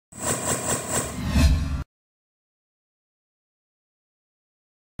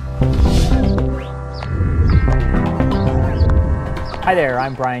Hi there,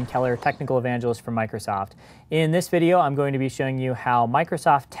 I'm Brian Keller, Technical Evangelist for Microsoft. In this video, I'm going to be showing you how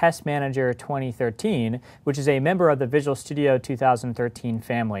Microsoft Test Manager 2013, which is a member of the Visual Studio 2013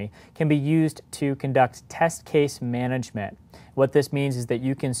 family, can be used to conduct test case management. What this means is that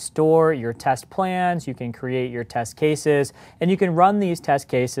you can store your test plans, you can create your test cases, and you can run these test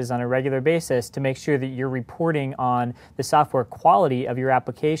cases on a regular basis to make sure that you're reporting on the software quality of your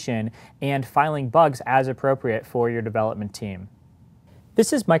application and filing bugs as appropriate for your development team.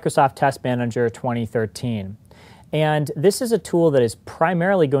 This is Microsoft Test Manager 2013, and this is a tool that is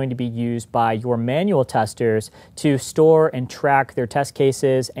primarily going to be used by your manual testers to store and track their test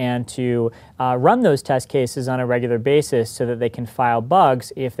cases and to run those test cases on a regular basis so that they can file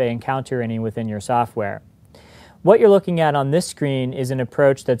bugs if they encounter any within your software. What you're looking at on this screen is an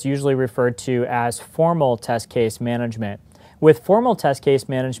approach that's usually referred to as formal test case management. With formal test case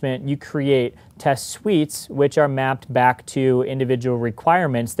management, you create test suites which are mapped back to individual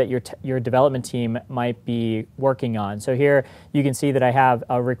requirements that your development team might be working on. So here you can see that I have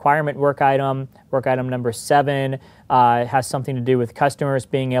a requirement work item number 7, has something to do with customers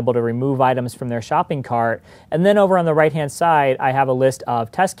being able to remove items from their shopping cart. And then over on the right-hand side, I have a list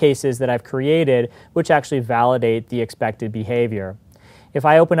of test cases that I've created which actually validate the expected behavior. If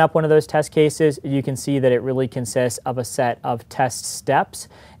I open up one of those test cases, you can see that it really consists of a set of test steps,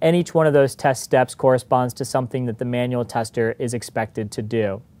 and each one of those test steps corresponds to something that the manual tester is expected to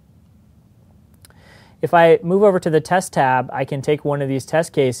do. If I move over to the Test tab, I can take one of these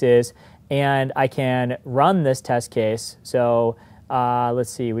test cases and I can run this test case. So let's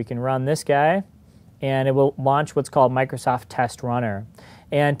see, we can run this guy, and it will launch what's called Microsoft Test Runner.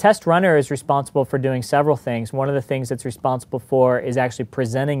 And Test Runner is responsible for doing several things. One of the things it's responsible for is actually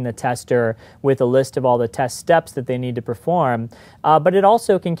presenting the tester with a list of all the test steps that they need to perform, but it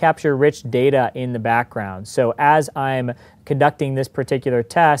also can capture rich data in the background. So as I'm conducting this particular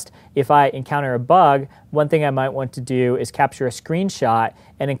test, if I encounter a bug, one thing I might want to do is capture a screenshot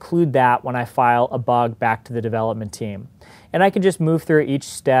and include that when I file a bug back to the development team. And I can just move through each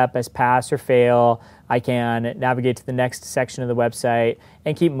step as pass or fail. I can navigate to the next section of the website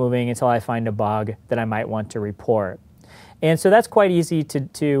and keep moving until I find a bug that I might want to report. And so that's quite easy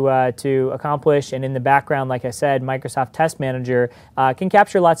to accomplish. And in the background, like I said, Microsoft Test Manager can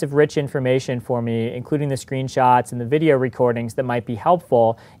capture lots of rich information for me, including the screenshots and the video recordings that might be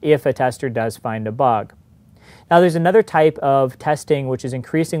helpful if a tester does find a bug. Now there's another type of testing which is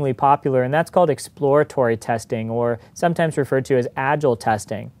increasingly popular, and that's called exploratory testing, or sometimes referred to as agile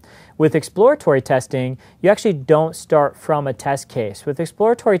testing. With exploratory testing, you actually don't start from a test case. With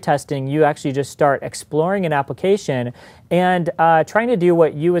exploratory testing, you actually just start exploring an application and trying to do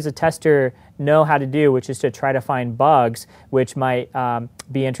what you as a tester know how to do, which is to try to find bugs which might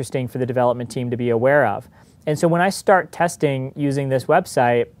be interesting for the development team to be aware of. And so when I start testing using this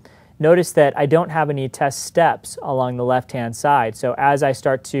website, notice that I don't have any test steps along the left-hand side. So as I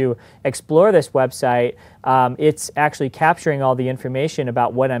start to explore this website, it's actually capturing all the information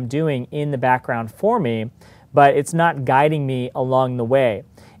about what I'm doing in the background for me, but it's not guiding me along the way.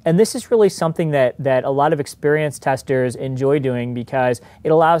 And this is really something that a lot of experienced testers enjoy doing because it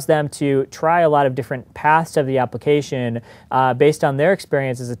allows them to try a lot of different paths of the application based on their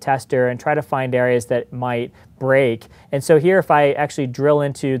experience as a tester and try to find areas that might break. And so here, if I actually drill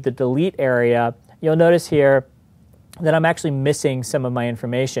into the delete area, you'll notice here that I'm actually missing some of my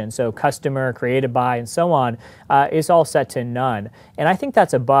information. So customer, created by, and so on is all set to none. And I think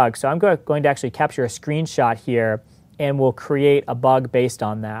that's a bug. So I'm going to actually capture a screenshot here and we'll create a bug based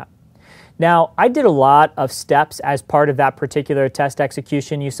on that. Now, I did a lot of steps as part of that particular test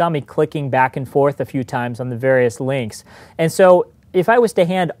execution. You saw me clicking back and forth a few times on the various links. And so if I was to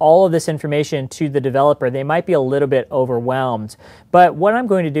hand all of this information to the developer, they might be a little bit overwhelmed. But what I'm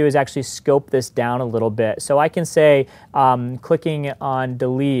going to do is actually scope this down a little bit. So I can say clicking on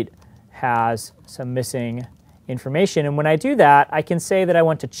delete has some missing information. And when I do that, I can say that I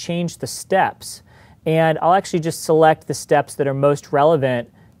want to change the steps. And I'll actually just select the steps that are most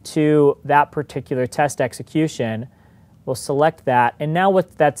relevant to that particular test execution. We'll select that, and now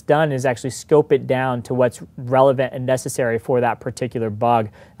what that's done is actually scope it down to what's relevant and necessary for that particular bug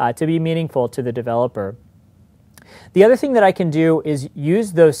to be meaningful to the developer. The other thing that I can do is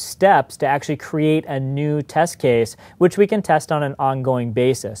use those steps to actually create a new test case, which we can test on an ongoing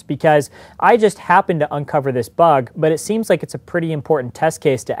basis. Because I just happened to uncover this bug, but it seems like it's a pretty important test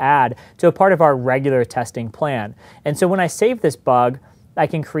case to add to a part of our regular testing plan. And so when I save this bug, I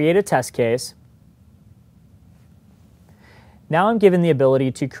can create a test case. Now I'm given the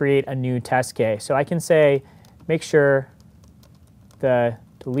ability to create a new test case. So I can say, make sure the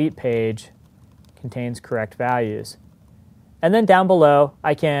delete page contains correct values. And then down below,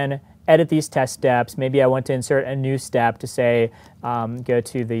 I can edit these test steps. Maybe I want to insert a new step to say, go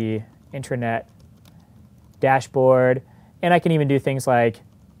to the intranet dashboard, and I can even do things like,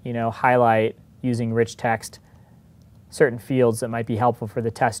 highlight using rich text certain fields that might be helpful for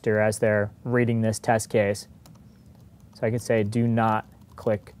the tester as they're reading this test case. So I could say, do not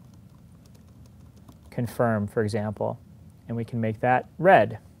click confirm, for example, and we can make that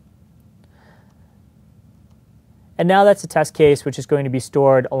red. And now that's a test case which is going to be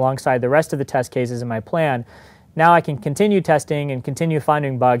stored alongside the rest of the test cases in my plan. Now I can continue testing and continue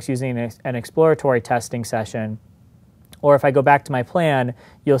finding bugs using an exploratory testing session. Or if I go back to my plan,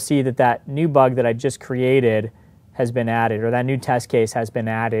 you'll see that that new bug that I just created has been added, or that new test case has been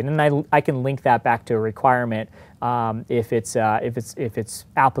added, and I can link that back to a requirement if it's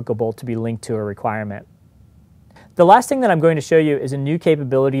applicable to be linked to a requirement. The last thing that I'm going to show you is a new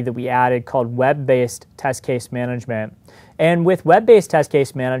capability that we added called web-based test case management. And with web-based test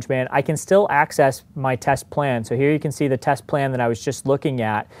case management, I can still access my test plan. So here you can see the test plan that I was just looking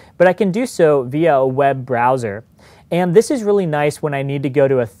at, but I can do so via a web browser. And this is really nice when I need to go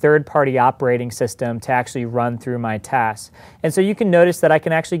to a third-party operating system to actually run through my tests. And so you can notice that I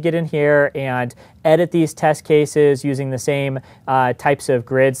can actually get in here and edit these test cases using the same types of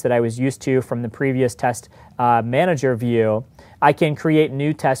grids that I was used to from the previous test manager view. I can create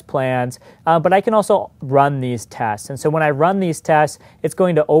new test plans, but I can also run these tests. And so when I run these tests, it's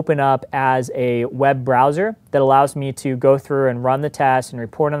going to open up as a web browser that allows me to go through and run the tests and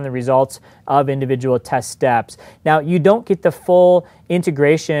report on the results of individual test steps. Now, you don't get the full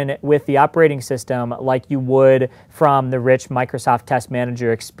integration with the operating system like you would from the rich Microsoft Test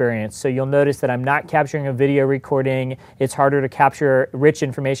Manager experience. So you'll notice that I'm not capturing a video recording. It's harder to capture rich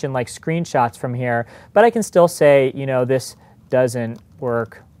information like screenshots from here, but I can still say, this doesn't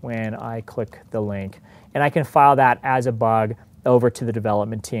work when I click the link. And I can file that as a bug over to the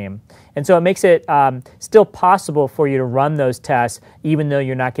development team. And so it makes it still possible for you to run those tests even though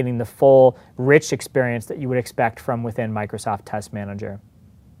you're not getting the full rich experience that you would expect from within Microsoft Test Manager.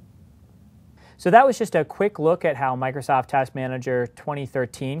 So that was just a quick look at how Microsoft Test Manager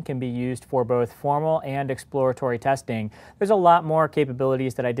 2013 can be used for both formal and exploratory testing. There's a lot more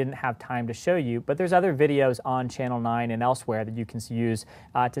capabilities that I didn't have time to show you, but there's other videos on Channel 9 and elsewhere that you can use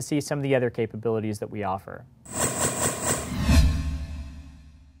to see some of the other capabilities that we offer.